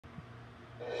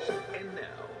And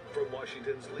now, from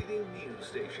Washington's leading news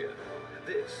station,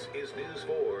 this is News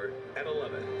 4 at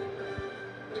 11.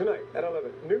 Tonight at 11,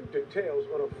 new details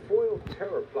on a foiled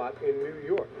terror plot in New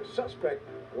York. The suspect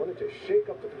wanted to shake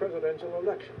up the presidential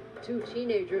election. Two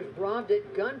teenagers robbed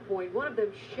at gunpoint. One of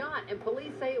them shot, and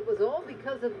police say it was all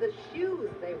because of the shoes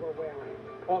they were wearing.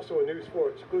 Also a News 4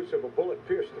 exclusive, a bullet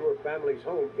pierced through a family's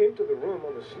home into the room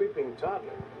of a sleeping toddler.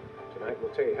 Tonight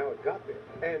we'll tell you how it got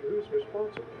there and who's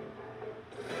responsible.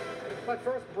 But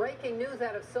first, breaking news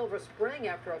out of Silver Spring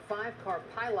after a 5-car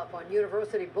pileup on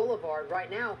University Boulevard. Right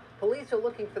now, police are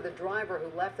looking for the driver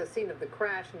who left the scene of the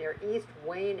crash near East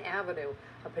Wayne Avenue.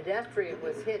 A pedestrian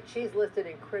was hit. She's listed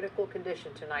in critical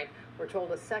condition tonight. We're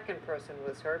told a second person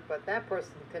was hurt, but that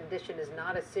person's condition is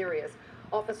not as serious.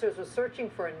 Officers are searching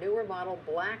for a newer model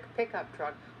black pickup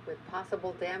truck with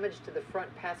possible damage to the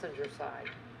front passenger side.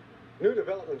 New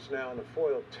developments now on the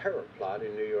foiled terror plot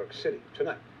in New York City.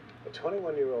 Tonight, a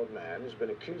 21-year-old man has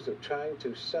been accused of trying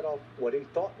to set off what he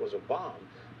thought was a bomb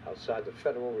outside the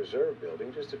Federal Reserve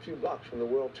building just a few blocks from the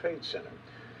World Trade Center.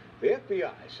 The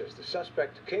FBI says the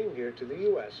suspect came here to the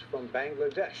U.S. from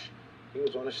Bangladesh. He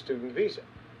was on a student visa,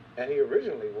 and he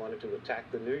originally wanted to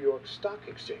attack the New York Stock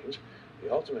Exchange. He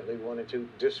ultimately wanted to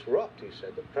disrupt, he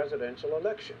said, the presidential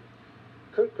election.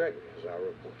 Kurt Gregory has our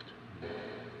report.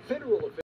 Federal officials